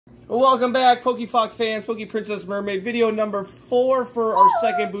Welcome back, PokeFox fans. Poke Princess Mermaid video number 4 for our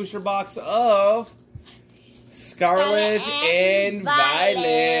second booster box of Scarlet and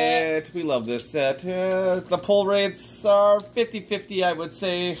Violet. We love this set. The pull rates are 50-50, I would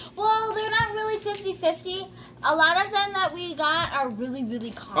say. Well, they're not really 50-50. A lot of them that we got are really,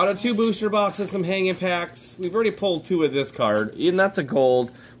 really common. Out of 2 booster boxes, some hanging packs. We've already pulled 2 of this card. Even that's a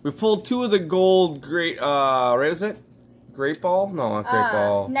gold. We've pulled 2 of the gold great, what is it? Great Ball? No, not Great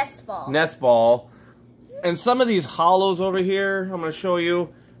Ball. Nest Ball. Nest Ball. And some of these hollows over here, I'm going to show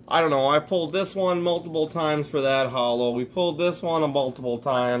you. I don't know, I pulled this one multiple times for that hollow. We pulled this one multiple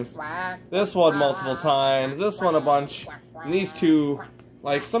times. This one multiple times. This one a bunch. And these 2,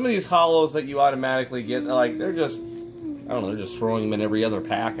 like some of these hollows that you automatically get, like they're just, I don't know, they're just throwing them in every other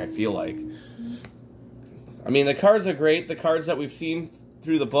pack, I feel like. I mean, the cards are great. The cards that we've seen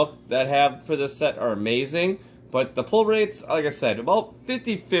through the book that have for this set are amazing. But the pull rates, like I said, about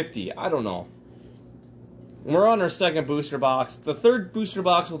 50-50. I don't know. We're on our second booster box. The third booster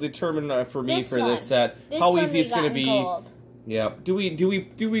box will determine for me this set how easy it's going to be. Gold. Yeah. Do we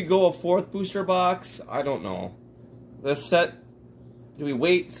go a 4th booster box? I don't know. This set. Do we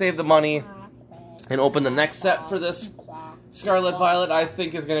wait, save the money, and open the next set for this Scarlet Violet? I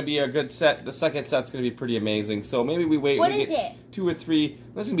think is going to be a good set. The second set's going to be pretty amazing. So maybe we wait. What is it? 2 or 3.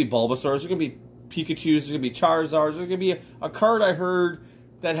 There's going to be Bulbasaurs. There's going to be Pikachu's, there's going to be Charizards, there's going to be a card I heard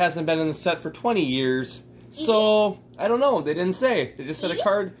that hasn't been in the set for 20 years. So, I don't know. They didn't say. They just said a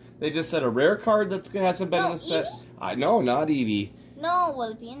card. They just said a rare card that hasn't been in the set. I know, not Eevee. No,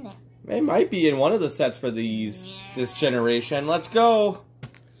 will it be in there? It might be in one of the sets for this generation. Let's go.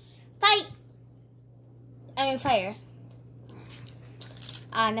 Fight! I mean, fire.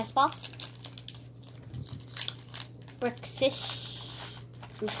 Nest Ball. Brixish.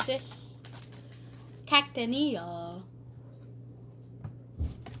 Brixish. Cactanea.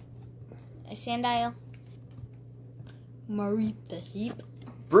 A Sandile. Mareep the Sheep.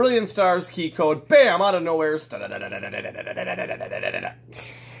 Brilliant Stars key code. Bam! Out of nowhere.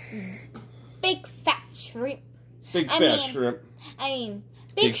 Big fat shrimp. Big fat shrimp. I mean,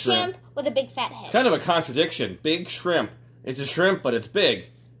 big shrimp with a big fat head. It's kind of a contradiction. Big shrimp. It's a shrimp, but it's big.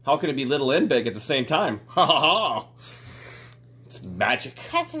 How can it be little and big at the same time? Ha ha ha! It's magic.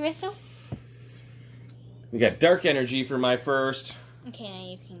 Casserissa. We got Dark Energy for my first. Okay, now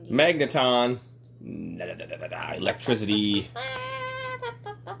you can do Magneton. Electricity.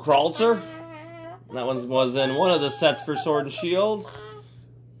 Crawlzer. That one was in one of the sets for Sword and Shield.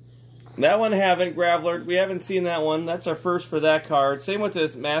 That one haven't. Graveler. We haven't seen that one. That's our first for that card. Same with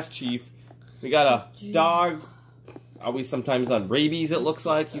this Mass Chief. We got a dog. Always sometimes on rabies, it looks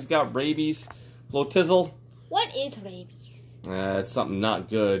like. He's got rabies. Flotizzle. What is rabies? It's something not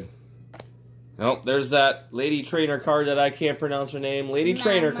good. Nope, there's that Lady Trainer card that I can't pronounce her name. Lady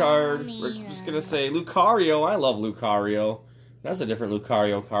Trainer card. We're just going to say Lucario. I love Lucario. That's a different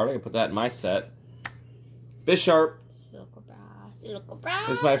Lucario card. I can put that in my set. Bisharp. This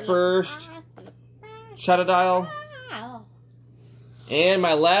is my first. Shadowdial. And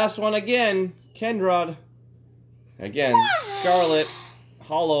my last one again. Kendrod. Again, Scarlet.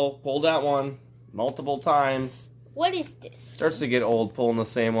 Hollow. Pulled that one multiple times. What is this? Starts to get old pulling the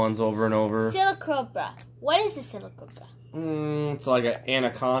same ones over and over. Silicobra. What is a Silicobra? It's like an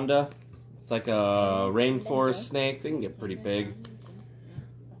anaconda. It's like a rainforest snake. They can get pretty big.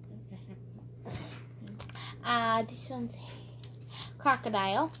 This one's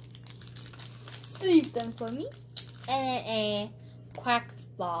crocodile. Sleeve them for me. And then a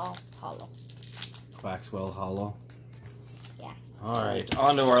Quaxball Hollow. Quaxwell Hollow. Yeah. Alright,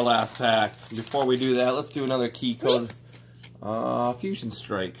 on to our last pack. Before we do that, let's do another key code. Fusion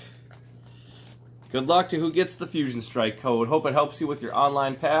Strike. Good luck to who gets the Fusion Strike code. Hope it helps you with your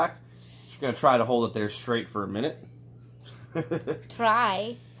online pack. Just going to try to hold it there straight for a minute.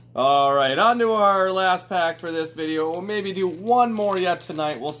 Try. Alright, on to our last pack for this video. We'll maybe do one more yet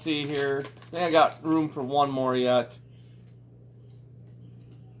tonight. We'll see here. I think I got room for one more yet.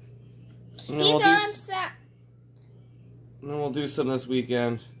 And then we'll do some this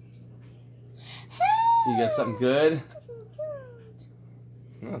weekend. You got something good?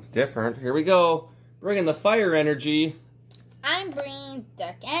 That's different. Here we go. Bringing the fire energy. I'm bringing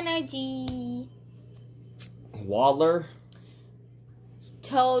dark energy. Waddler.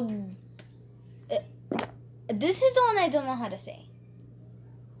 Toad. This is the one I don't know how to say.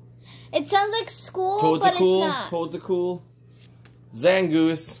 It sounds like school, but it's not. Toads are cool.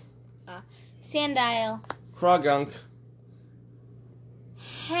 Zangoose. Sandile. Krogunk.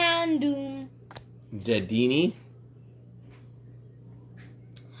 Houndoom. Dedini.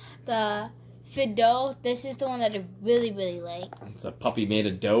 The Fido. This is the one that I really, really like. It's a puppy made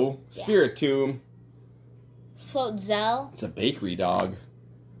of dough. Yeah. Spirit Tomb. Floatzel. It's a bakery dog.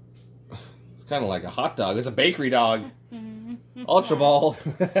 It's kind of like a hot dog. It's a bakery dog. Ultra Ball.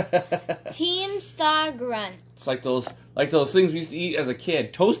 Team Star Grunt. It's like those things we used to eat as a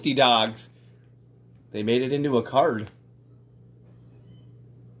kid. Toasty dogs. They made it into a card.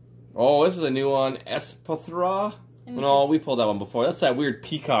 Oh, this is a new one. Espathra? No, we pulled that one before. That's that weird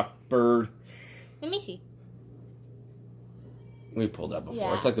peacock bird. Let me see. We pulled that before.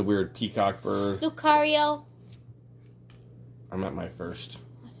 Yeah. It's like the weird peacock bird. Lucario. I'm at my first.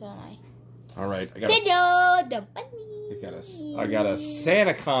 So am I. All right, Fido the bunny. I got a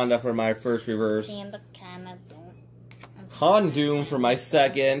Sandaconda for my first reverse. Sandaconda. Hondoom for my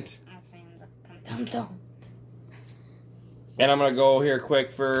second. Don't. And I'm gonna go here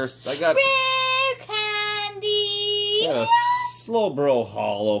quick first. I got Rare Candy. a Slowbro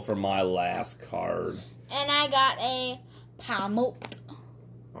Hollow for my last card. And I got a Palmote.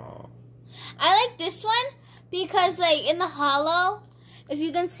 Oh. I like this one because, like, in the hollow, if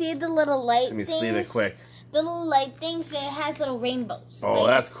you can see the little light Let me things, sleeve it quick. the little light things, it has little rainbows. Oh,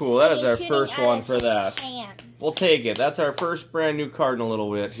 like, that's cool. That is like our shooting first out one of for his that. hand. We'll take it. That's our first brand new card in a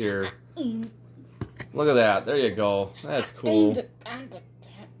little bit here. Look at that. There you go. That's cool.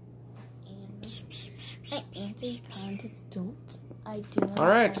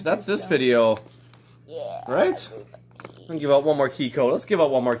 Alright, that's this video. Yeah. Right? I'm gonna give out one more key code. Let's give out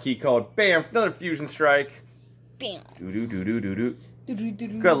one more key code. Bam! Another Fusion Strike. Bam. Doo-doo-doo-doo-doo-doo.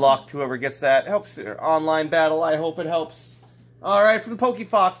 Good luck to whoever gets that. Helps their online battle. I hope it helps. Alright, from the Poke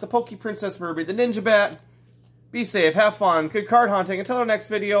Fox, the Poke Princess Ruby, the Ninja Bat. Be safe, have fun, good card hunting. Until our next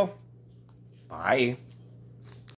video. Bye.